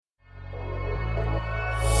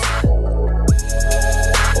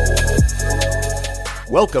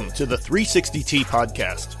Welcome to the 360T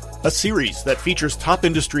Podcast, a series that features top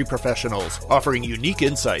industry professionals offering unique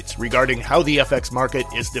insights regarding how the FX market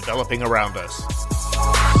is developing around us.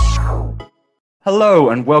 Hello,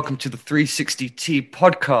 and welcome to the 360T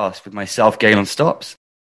Podcast with myself, Galen Stops.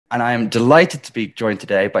 And I am delighted to be joined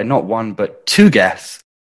today by not one, but two guests.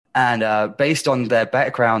 And based on their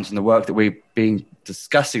backgrounds and the work that we've been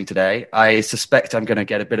discussing today, I suspect I'm going to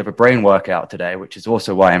get a bit of a brain workout today, which is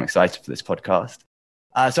also why I'm excited for this podcast.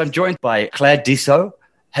 So I'm joined by Claire Dissot,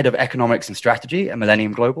 Head of Economics and Strategy at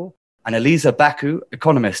Millennium Global, and Elisa Baku,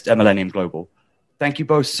 Economist at Millennium Global. Thank you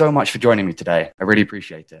both so much for joining me today. I really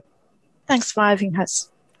appreciate it. Thanks for having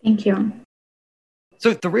us. Thank you.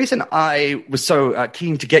 So the reason I was so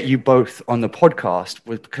keen to get you both on the podcast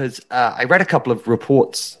was because I read a couple of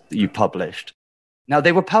reports that you published. Now,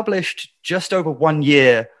 they were published just over 1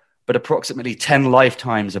 year, but approximately 10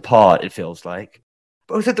 lifetimes apart, it feels like.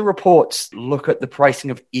 Both of the reports look at the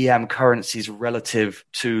pricing of EM currencies relative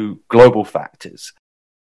to global factors.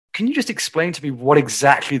 Can you just explain to me what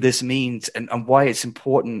exactly this means and why it's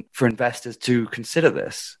important for investors to consider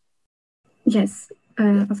this? Yes,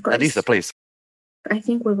 of course. Elisa, please. I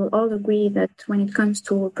think we will all agree that when it comes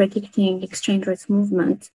to predicting exchange rates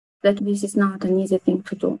movement, that this is not an easy thing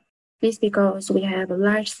to do. This because we have a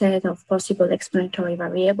large set of possible explanatory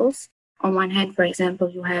variables. On one hand, for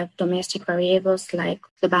example, you have domestic variables like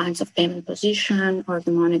the balance of payment position or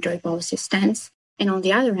the monetary policy stance. And on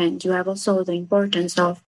the other hand, you have also the importance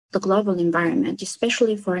of the global environment,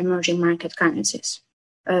 especially for emerging market currencies,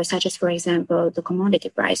 such as, for example, the commodity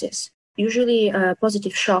prices. Usually, a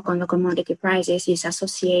positive shock on the commodity prices is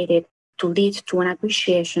associated to lead to an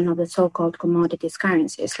appreciation of the so-called commodities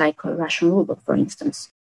currencies, like Russian ruble, for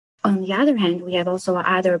instance. On the other hand, we have also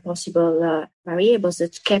other possible variables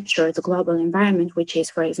that capture the global environment, which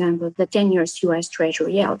is, for example, the 10 years U.S.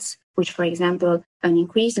 Treasury yields, which, for example, an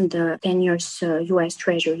increase in the 10 years U.S.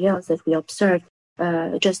 Treasury yields that we observed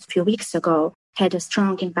just a few weeks ago had a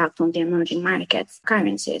strong impact on the emerging markets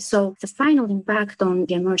currencies. So the final impact on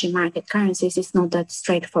the emerging market currencies is not that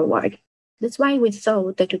straightforward. That's why we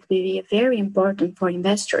thought that it would be very important for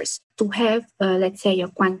investors to have, let's say, a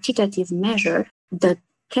quantitative measure that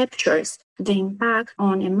captures the impact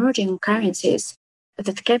on emerging currencies,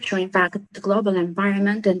 that capture, in fact, the global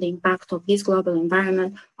environment and the impact of this global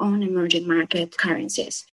environment on emerging market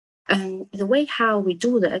currencies. And the way how we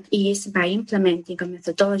do that is by implementing a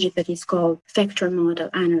methodology that is called factor model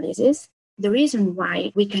analysis. The reason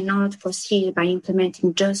why we cannot proceed by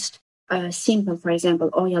implementing just a simple, for example,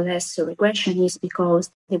 OLS regression is because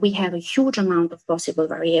we have a huge amount of possible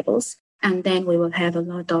variables. And then we will have a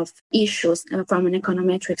lot of issues from an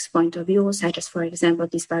econometrics point of view, such as, for example,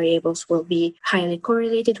 these variables will be highly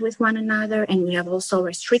correlated with one another. And we have also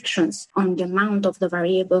restrictions on the amount of the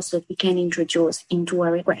variables that we can introduce into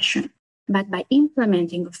a regression. But by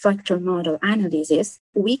implementing a factor model analysis,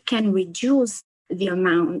 we can reduce the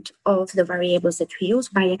amount of the variables that we use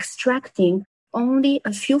by extracting only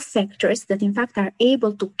a few factors that, in fact, are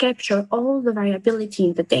able to capture all the variability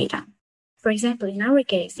in the data. For example, in our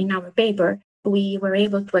case, in our paper, we were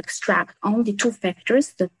able to extract only two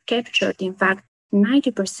factors that captured, in fact,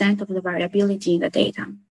 90% of the variability in the data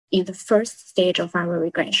in the first stage of our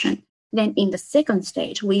regression. Then in the second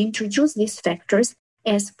stage, we introduced these factors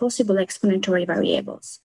as possible explanatory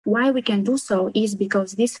variables. Why we can do so is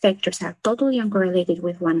because these factors are totally uncorrelated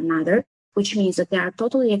with one another, which means that they are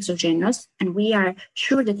totally exogenous, and we are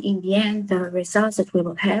sure that in the end, the results that we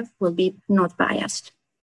will have will be not biased.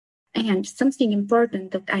 And something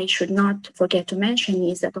important that I should not forget to mention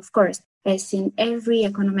is that, of course, as in every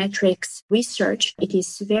econometrics research, it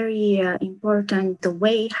is very important the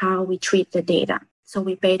way how we treat the data. So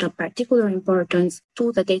we paid a particular importance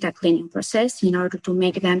to the data cleaning process in order to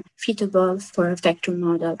make them fitable for a factor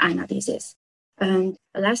model analysis. And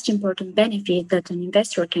the last important benefit that an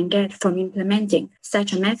investor can get from implementing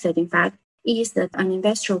such a method, in fact, is that an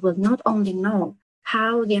investor will not only know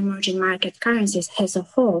how the emerging market currencies as a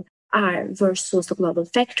whole are versus the global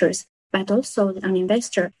factors, but also an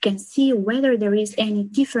investor can see whether there is any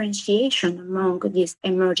differentiation among these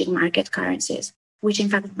emerging market currencies, which in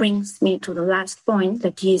fact brings me to the last point,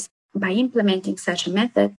 that is, by implementing such a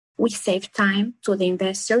method, we save time to the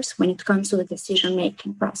investors when it comes to the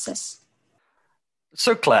decision-making process.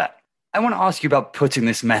 So Claire, I want to ask you about putting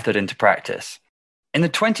this method into practice. In the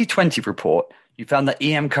 2020 report, you found that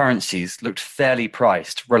EM currencies looked fairly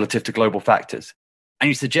priced relative to global factors. And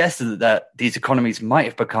you suggested that these economies might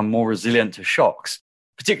have become more resilient to shocks,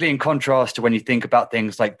 particularly in contrast to when you think about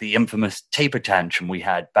things like the infamous taper tantrum we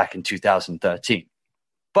had back in 2013.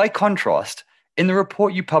 By contrast, in the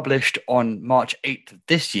report you published on March 8th of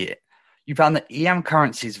this year, you found that EM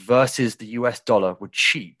currencies versus the US dollar were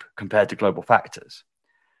cheap compared to global factors.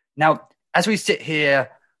 Now, as we sit here,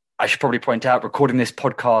 I should probably point out, recording this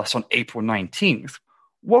podcast on April 19th,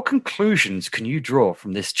 what conclusions can you draw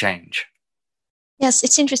from this change? Yes,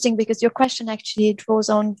 it's interesting because your question actually draws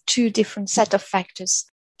on two different set of factors.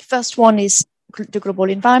 The first one is the global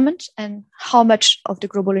environment and how much of the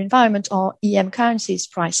global environment are EM currencies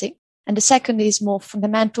pricing. And the second is more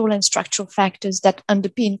fundamental and structural factors that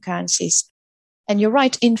underpin currencies. And you're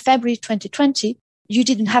right, in February 2020, you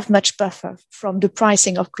didn't have much buffer from the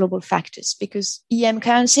pricing of global factors because EM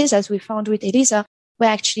currencies, as we found with ELISA, were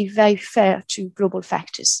actually very fair to global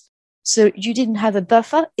factors. So you didn't have a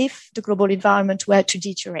buffer if the global environment were to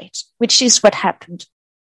deteriorate, which is what happened.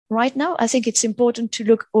 Right now, I think it's important to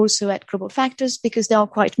look also at global factors because they are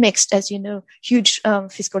quite mixed. As you know, huge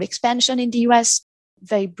fiscal expansion in the US,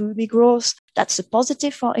 very boomy growth. That's a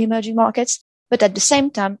positive for emerging markets. But at the same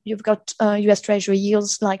time, you've got US Treasury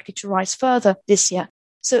yields likely to rise further this year.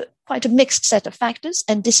 So quite a mixed set of factors.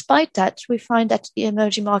 And despite that, we find that the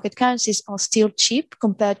emerging market currencies are still cheap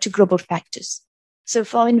compared to global factors. So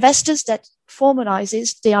for investors, that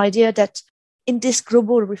formalizes the idea that in this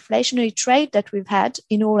global reflationary trade that we've had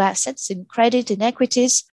in all assets, in credit, in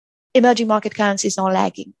equities, emerging market currencies are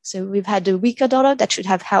lagging. So we've had a weaker dollar that should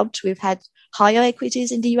have helped. We've had higher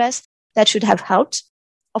equities in the US that should have helped.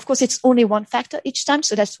 Of course, it's only one factor each time.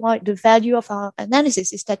 So that's why the value of our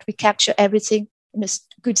analysis is that we capture everything in a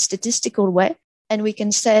good statistical way. And we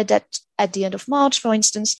can say that at the end of March, for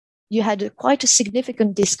instance, you had quite a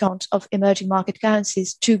significant discount of emerging market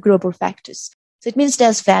currencies to global factors. So it means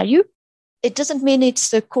there's value. It doesn't mean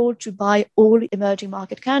it's a call to buy all emerging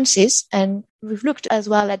market currencies. And we've looked as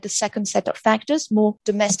well at the second set of factors, more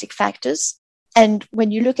domestic factors. And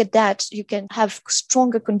when you look at that, you can have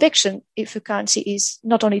stronger conviction if a currency is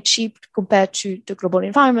not only cheap compared to the global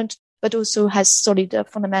environment, but also has solid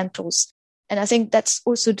fundamentals. And I think that's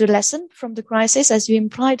also the lesson from the crisis, as you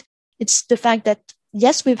implied. It's the fact that,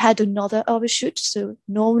 yes, we've had another overshoot. So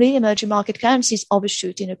normally emerging market currencies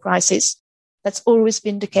overshoot in a crisis. That's always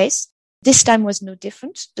been the case. This time was no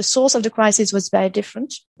different. The source of the crisis was very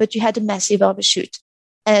different, but you had a massive overshoot.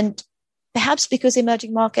 And perhaps because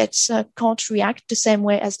emerging markets can't react the same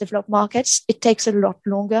way as developed markets, it takes a lot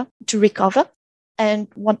longer to recover. And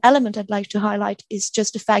one element I'd like to highlight is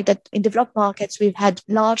just the fact that in developed markets, we've had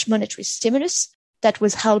large monetary stimulus that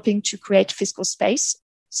was helping to create fiscal space.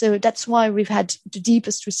 So that's why we've had the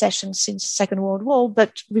deepest recession since the Second World War,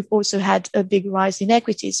 but we've also had a big rise in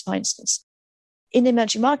equities, for instance. In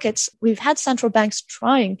emerging markets, we've had central banks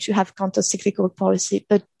trying to have counter-cyclical policy,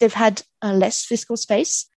 but they've had less fiscal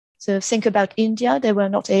space. So think about India. They were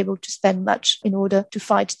not able to spend much in order to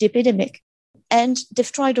fight the epidemic. And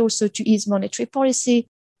they've tried also to ease monetary policy,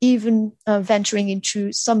 even venturing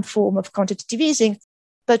into some form of quantitative easing.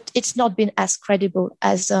 But it's not been as credible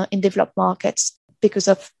as in developed markets because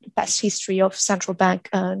of the past history of central bank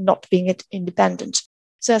not being independent.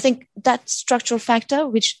 So I think that structural factor,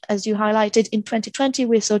 which, as you highlighted, in 2020,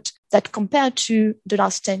 we thought that compared to the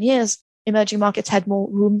last 10 years, emerging markets had more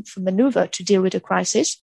room for maneuver to deal with the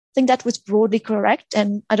crisis. I think that was broadly correct.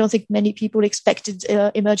 And I don't think many people expected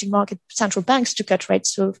emerging market central banks to cut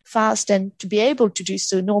rates so fast and to be able to do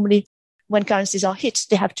so. Normally, when currencies are hit,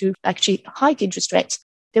 they have to actually hike interest rates.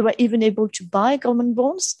 They were even able to buy government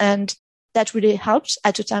bonds, and that really helped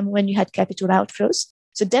at a time when you had capital outflows.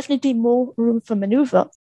 So definitely more room for maneuver,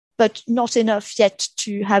 but not enough yet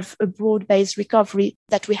to have a broad-based recovery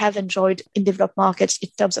that we have enjoyed in developed markets in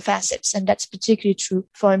terms of assets. And that's particularly true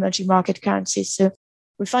for emerging market currencies. So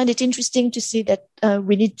we find it interesting to see that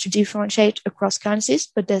we need to differentiate across currencies,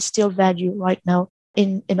 but there's still value right now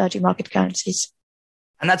in emerging market currencies.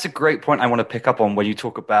 And that's a great point I want to pick up on when you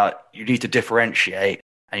talk about you need to differentiate.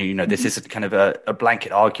 And, you know, this isn't kind of a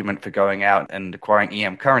blanket argument for going out and acquiring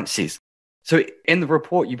EM currencies. So in the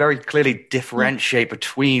report, you very clearly differentiate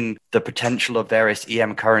between the potential of various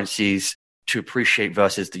EM currencies to appreciate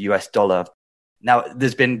versus the US dollar. Now,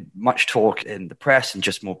 there's been much talk in the press and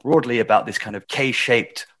just more broadly about this kind of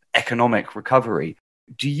K-shaped economic recovery.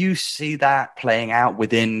 Do you see that playing out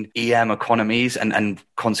within EM economies and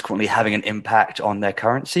consequently having an impact on their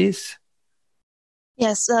currencies?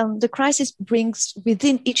 Yes, the crisis brings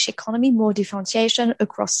within each economy more differentiation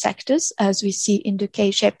across sectors, as we see in the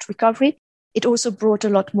K-shaped recovery. It also brought a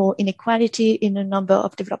lot more inequality in a number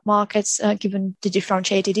of developed markets, given the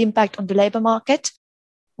differentiated impact on the labor market.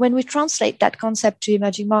 When we translate that concept to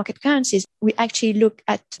emerging market currencies, we actually look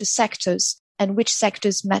at the sectors and which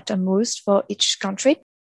sectors matter most for each country.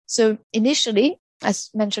 So initially, as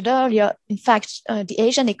mentioned earlier, in fact, the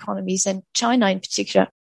Asian economies and China in particular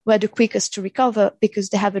were the quickest to recover because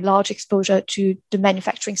they have a large exposure to the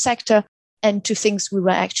manufacturing sector and to things we were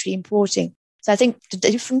actually importing. So I think the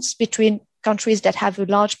difference between countries that have a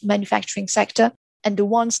large manufacturing sector and the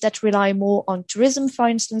ones that rely more on tourism, for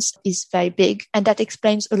instance, is very big. And that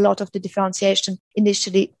explains a lot of the differentiation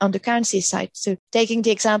initially on the currency side. So taking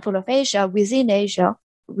the example of Asia, within Asia,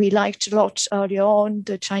 we liked a lot earlier on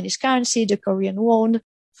the Chinese currency, the Korean won,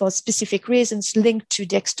 for specific reasons linked to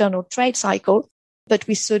the external trade cycle. But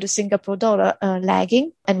we saw the Singapore dollar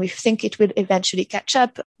lagging, and we think it will eventually catch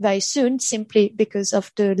up very soon simply because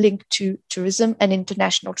of the link to tourism and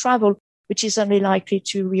international travel, which is only likely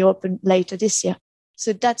to reopen later this year.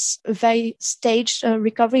 So that's a very staged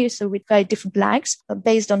recovery, so with very different lags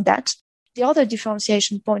based on that. The other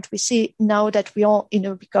differentiation point we see now that we are in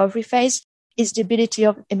a recovery phase is the ability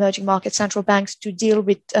of emerging market central banks to deal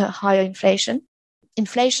with higher inflation.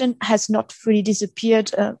 Inflation has not fully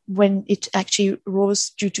disappeared when it actually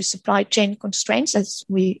rose due to supply chain constraints, as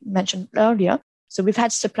we mentioned earlier. So we've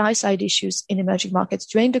had supply side issues in emerging markets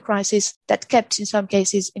during the crisis that kept, in some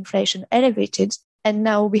cases, inflation elevated. And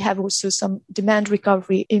now we have also some demand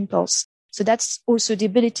recovery impulse. So that's also the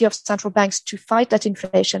ability of central banks to fight that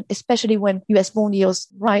inflation, especially when US bond yields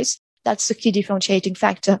rise. That's the key differentiating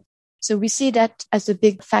factor. So we see that as a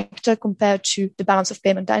big factor compared to the balance of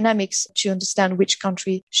payment dynamics to understand which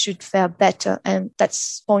country should fare better. And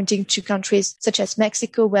that's pointing to countries such as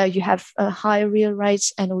Mexico, where you have higher real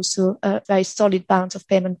rates and also a very solid balance of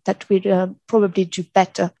payment that will probably do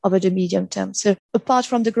better over the medium term. So apart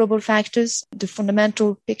from the global factors, the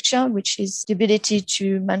fundamental picture, which is the ability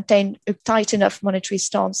to maintain a tight enough monetary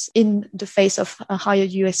stance in the face of higher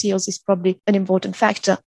US yields, is probably an important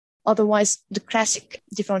factor. Otherwise, the classic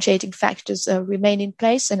differentiating factors remain in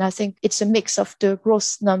place. And I think it's a mix of the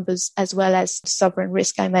gross numbers as well as the sovereign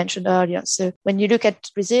risk I mentioned earlier. So when you look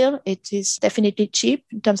at Brazil, it is definitely cheap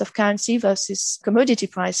in terms of currency versus commodity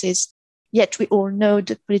prices. Yet we all know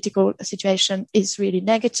the political situation is really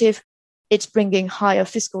negative. It's bringing higher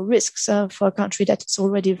fiscal risks for a country that's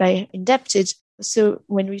already very indebted. So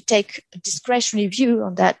when we take a discretionary view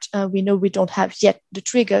on that, we know we don't have yet the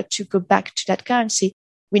trigger to go back to that currency.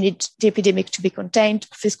 We need the epidemic to be contained,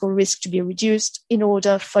 fiscal risk to be reduced in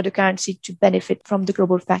order for the currency to benefit from the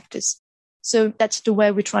global factors. So that's the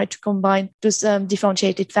way we try to combine those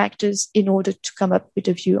differentiated factors in order to come up with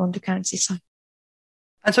a view on the currency side.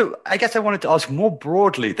 And so I guess I wanted to ask more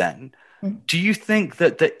broadly then, do you think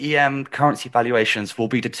that the EM currency valuations will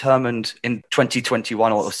be determined in 2021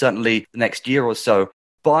 or certainly the next year or so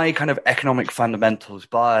by kind of economic fundamentals,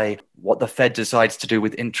 by what the Fed decides to do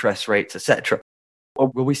with interest rates, etc.? Or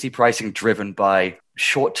will we see pricing driven by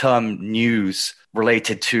short-term news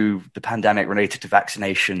related to the pandemic, related to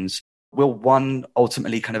vaccinations? Will one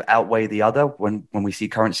ultimately kind of outweigh the other when we see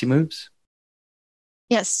currency moves?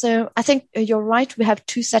 Yes, so I think you're right. We have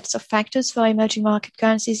two sets of factors for emerging market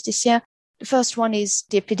currencies this year. The first one is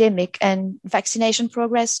the epidemic, and vaccination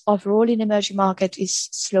progress overall in emerging markets is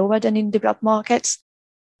slower than in developed markets.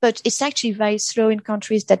 But it's actually very slow in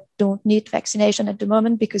countries that don't need vaccination at the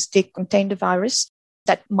moment because they contain the virus.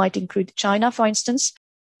 That might include China, for instance.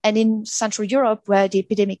 And in Central Europe, where the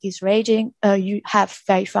epidemic is raging, you have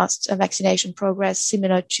very fast vaccination progress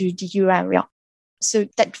similar to the euro area. So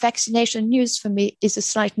that vaccination news for me is a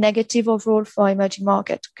slight negative overall for emerging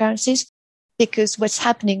market currencies, because what's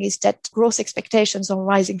happening is that growth expectations are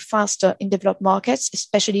rising faster in developed markets,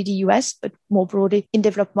 especially the US, but more broadly in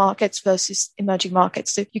developed markets versus emerging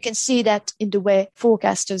markets. So you can see that in the way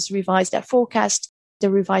forecasters revise their forecast. They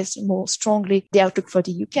revise more strongly the outlook for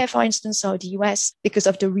the UK, for instance, or the US, because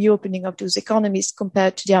of the reopening of those economies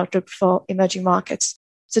compared to the outlook for emerging markets.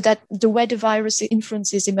 So that the way the virus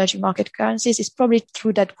influences emerging market currencies is probably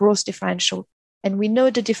through that growth differential. And we know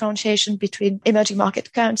the differentiation between emerging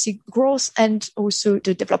market currency growth and also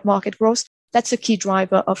the developed market growth. That's a key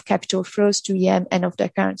driver of capital flows to EM and of their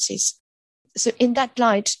currencies. So in that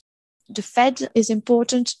light, the Fed is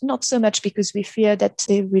important, not so much because we fear that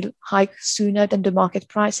they will hike sooner than the market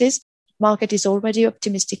prices. The market is already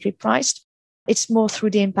optimistically priced. It's more through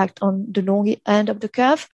the impact on the long end of the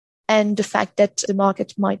curve and the fact that the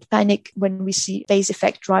market might panic when we see base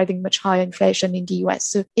effect driving much higher inflation in the US.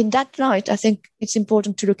 So in that light, I think it's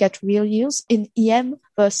important to look at real yields in EM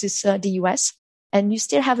versus the US. And you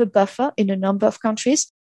still have a buffer in a number of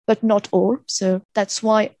countries, but not all. So that's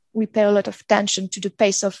why we pay a lot of attention to the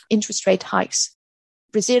pace of interest rate hikes.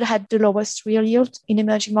 Brazil had the lowest real yield in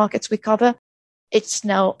emerging markets we cover. It's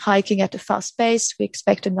now hiking at a fast pace. We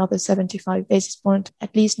expect another 75 basis points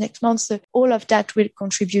at least next month. So all of that will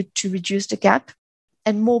contribute to reduce the gap.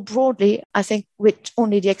 And more broadly, I think with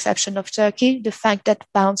only the exception of Turkey, the fact that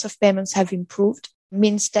balance of payments have improved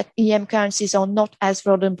means that EM currencies are not as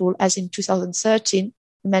vulnerable as in 2013.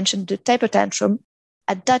 You mentioned the taper tantrum.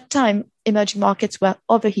 At that time, emerging markets were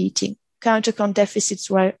overheating. Current account deficits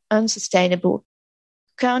were unsustainable.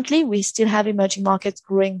 Currently, we still have emerging markets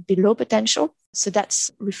growing below potential. So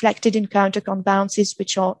that's reflected in current account balances,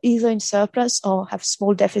 which are either in surplus or have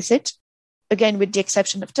small deficit, again, with the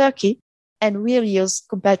exception of Turkey, and real yields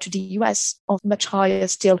compared to the US are much higher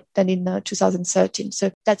still than in 2013.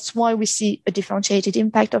 So that's why we see a differentiated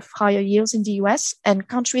impact of higher yields in the US, and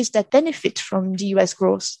countries that benefit from the US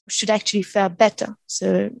growth should actually fare better.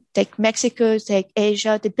 So take Mexico, take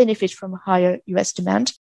Asia, they benefit from higher US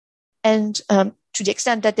demand. And to the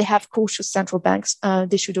extent that they have cautious central banks,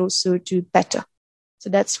 they should also do better. So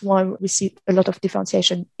that's why we see a lot of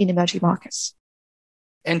differentiation in emerging markets.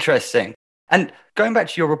 Interesting. And going back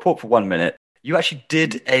to your report for 1 minute, you actually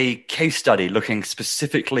did a case study looking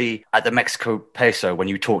specifically at the Mexico peso when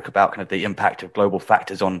you talked about kind of the impact of global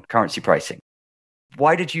factors on currency pricing.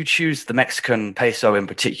 Why did you choose the Mexican peso in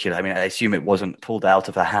particular? I mean, I assume it wasn't pulled out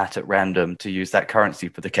of a hat at random to use that currency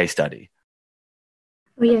for the case study.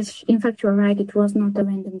 Yes, in fact, you're right. It was not a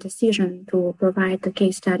random decision to provide the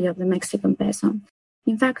case study of the Mexican peso.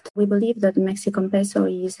 In fact, we believe that the Mexican peso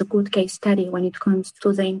is a good case study when it comes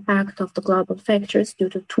to the impact of the global factors due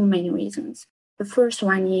to two main reasons. The first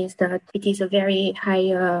one is that it is a very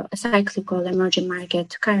high cyclical emerging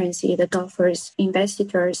market currency that offers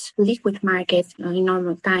investors liquid markets in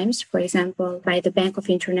normal times. For example, by the Bank of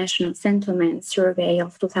International Settlement survey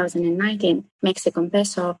of 2019, Mexican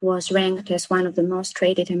peso was ranked as one of the most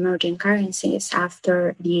traded emerging currencies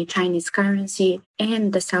after the Chinese currency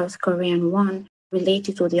and the South Korean won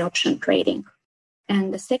related to the option trading.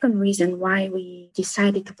 And the second reason why we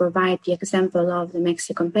decided to provide the example of the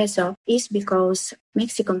Mexican peso is because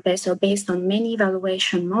Mexican peso, based on many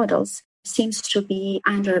valuation models, seems to be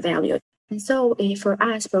undervalued. And so for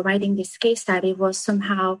us, providing this case study was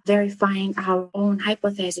somehow verifying our own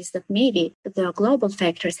hypothesis that maybe the global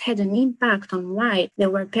factors had an impact on why there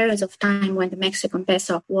were periods of time when the Mexican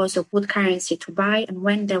peso was a good currency to buy and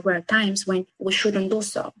when there were times when we shouldn't do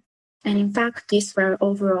so. And in fact, these were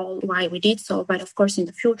overall why we did so. But of course, in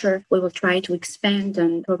the future, we will try to expand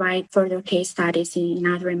and provide further case studies in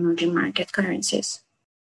other emerging market currencies.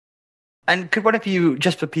 And could one of you,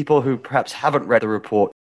 just for people who perhaps haven't read the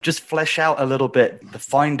report, just flesh out a little bit the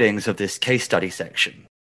findings of this case study section?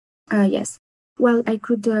 Yes. Well, I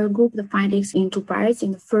could group the findings in two parts.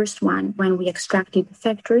 In the first one, when we extracted the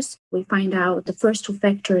factors, we find out the first two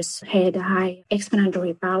factors had a high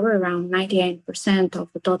explanatory power. Around 98% of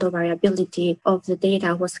the total variability of the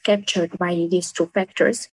data was captured by these two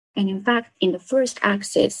factors. And in fact, in the first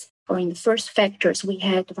axis, or in the first factors, we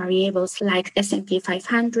had variables like S&P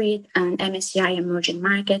 500 and MSCI emerging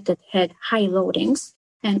market that had high loadings.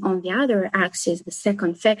 And on the other axis, the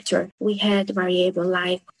second factor, we had variable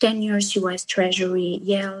like 10 years US Treasury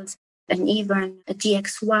yields and even a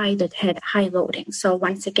DXY that had high loading. So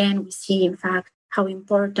once again, we see, in fact, how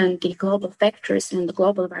important the global factors and the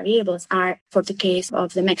global variables are for the case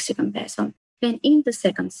of the Mexican peso. Then in the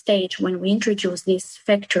second stage, when we introduce these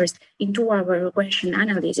factors into our regression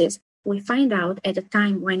analysis, we find out at the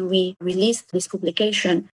time when we released this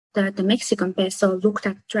publication that the Mexican peso looked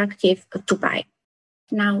attractive to buy.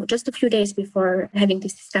 Now, just a few days before having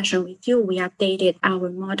this discussion with you, we updated our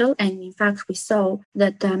model. And in fact, we saw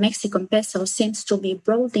that the Mexican peso seems to be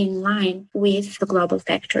broadly in line with the global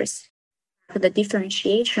factors. The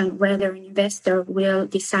differentiation, whether an investor will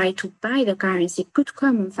decide to buy the currency, could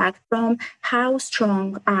come, in fact, from how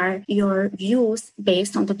strong are your views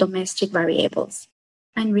based on the domestic variables.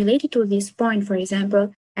 And related to this point, for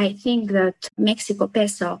example, I think that Mexico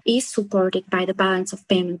peso is supported by the balance of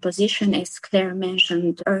payment position, as Claire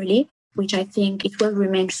mentioned earlier, which I think it will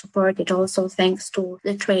remain supported also thanks to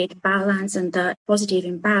the trade balance and the positive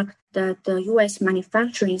impact that the U.S.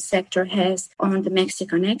 manufacturing sector has on the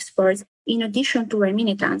Mexican exports, in addition to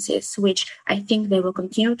remittances, which I think they will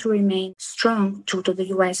continue to remain strong due to the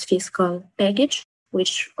U.S. fiscal package,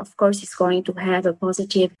 which of course is going to have a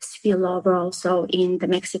positive spillover also in the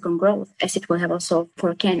Mexican growth, as it will have also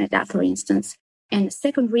for Canada, for instance. And the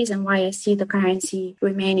second reason why I see the currency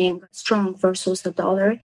remaining strong versus the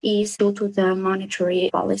dollar is due to the monetary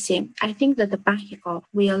policy. I think that the Banxico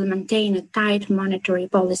will maintain a tight monetary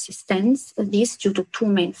policy stance, this due to two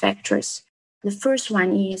main factors. The first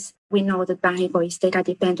one is we know that Banxico is data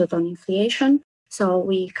dependent on inflation. So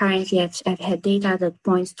we currently have had data that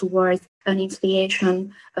points towards an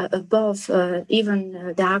inflation above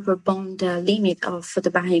even the upper bound limit of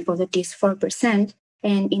the Banxico, that is 4%.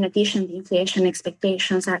 And in addition, the inflation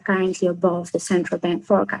expectations are currently above the central bank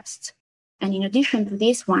forecasts. And in addition to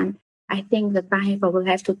this one, I think that Banxico will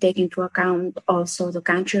have to take into account also the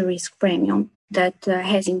country risk premium that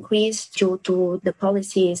has increased due to the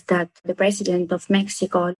policies that the president of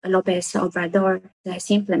Mexico, López Obrador,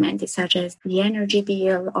 has implemented, such as the energy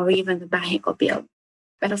bill or even the Banxico bill.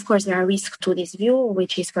 But of course, there are risks to this view,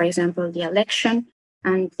 which is, for example, the election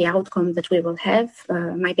and the outcome that we will have.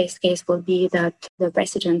 My best case will be that the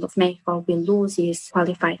president of Mexico will lose his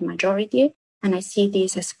qualified majority. And I see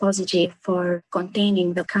this as positive for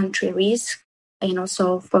containing the country risk and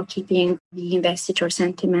also for keeping the investiture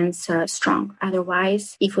sentiments strong.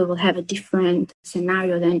 Otherwise, if we will have a different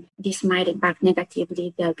scenario, then this might impact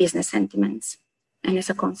negatively the business sentiments. And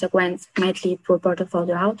as a consequence, might lead to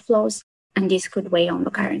portfolio outflows, and this could weigh on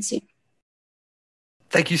the currency.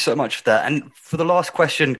 Thank you so much for that. And for the last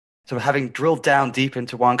question, so having drilled down deep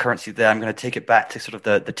into one currency there, I'm going to take it back to sort of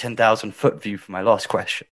the 10,000 foot view for my last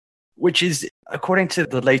question, which is, according to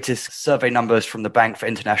the latest survey numbers from the Bank for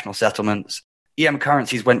International Settlements, EM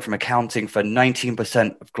currencies went from accounting for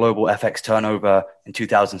 19% of global FX turnover in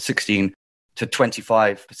 2016 to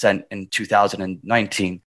 25% in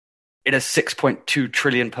 2019. In a 6.2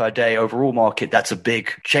 trillion per day overall market, that's a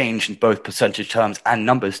big change in both percentage terms and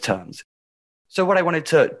numbers terms. So what I wanted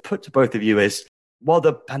to put to both of you is, while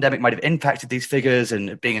the pandemic might have impacted these figures,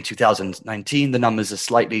 and being in 2019, the numbers are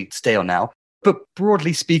slightly stale now. But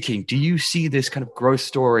broadly speaking, do you see this kind of growth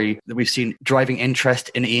story that we've seen driving interest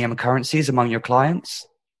in EM currencies among your clients?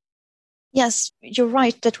 Yes, you're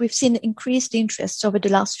right that we've seen increased interest over the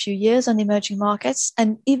last few years on emerging markets.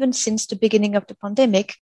 And even since the beginning of the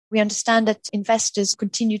pandemic, we understand that investors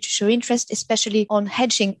continue to show interest, especially on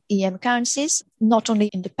hedging EM currencies, not only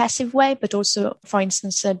in the passive way, but also, for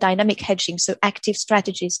instance, dynamic hedging, so active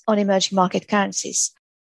strategies on emerging market currencies.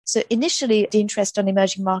 So initially, the interest on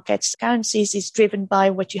emerging markets currencies is driven by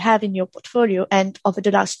what you have in your portfolio. And over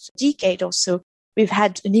the last decade or so, we've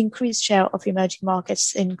had an increased share of emerging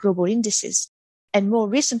markets in global indices. And more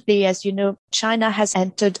recently, as you know, China has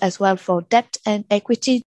entered as well for debt and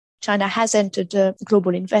equity. China has entered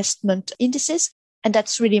global investment indices. And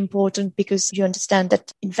that's really important because you understand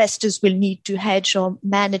that investors will need to hedge or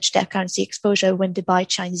manage their currency exposure when they buy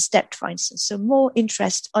Chinese debt, for instance. So more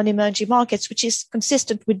interest on emerging markets, which is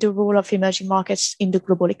consistent with the role of emerging markets in the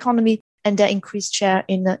global economy and their increased share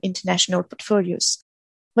in international portfolios.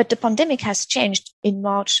 What the pandemic has changed in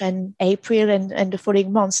March and April and the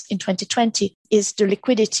following months in 2020 is the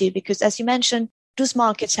liquidity, because as you mentioned, those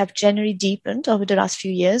markets have generally deepened over the last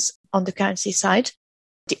few years on the currency side.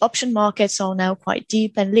 The option markets are now quite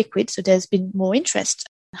deep and liquid, so there's been more interest.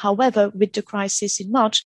 However, with the crisis in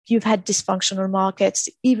March, you've had dysfunctional markets,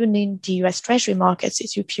 even in the US Treasury markets,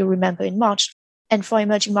 if you remember in March. And for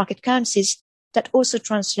emerging market currencies, that also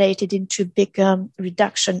translated into big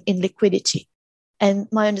reduction in liquidity. And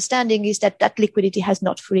my understanding is that that liquidity has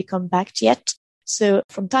not fully come back yet. So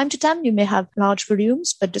from time to time, you may have large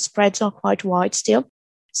volumes, but the spreads are quite wide still.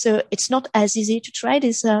 So it's not as easy to trade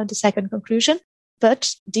is the second conclusion.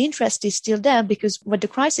 But the interest is still there because what the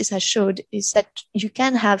crisis has showed is that you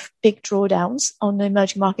can have big drawdowns on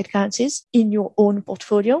emerging market currencies in your own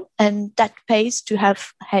portfolio. And that pays to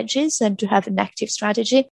have hedges and to have an active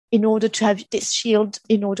strategy in order to have this shield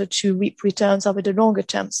in order to reap returns over the longer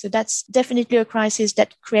term. So that's definitely a crisis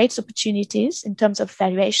that creates opportunities in terms of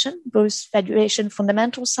valuation, both valuation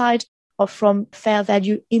fundamental side or from fair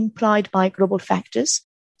value implied by global factors.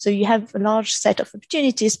 So you have a large set of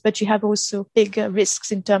opportunities, but you have also bigger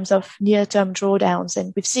risks in terms of near-term drawdowns.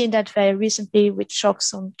 And we've seen that very recently with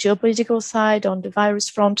shocks on geopolitical side, on the virus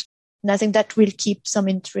front. And I think that will keep some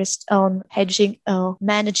interest on hedging or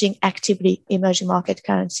managing actively emerging market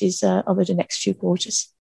currencies over the next few quarters.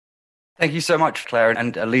 Thank you so much, Claire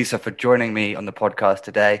and Elisa, for joining me on the podcast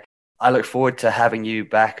today. I look forward to having you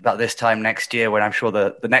back about this time next year when I'm sure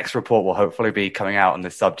the next report will hopefully be coming out on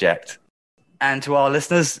this subject. And to our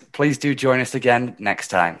listeners, please do join us again next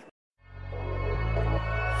time.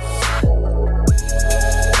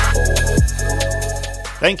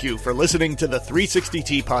 Thank you for listening to the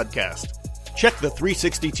 360T podcast. Check the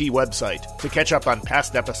 360T website to catch up on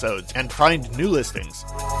past episodes and find new listings.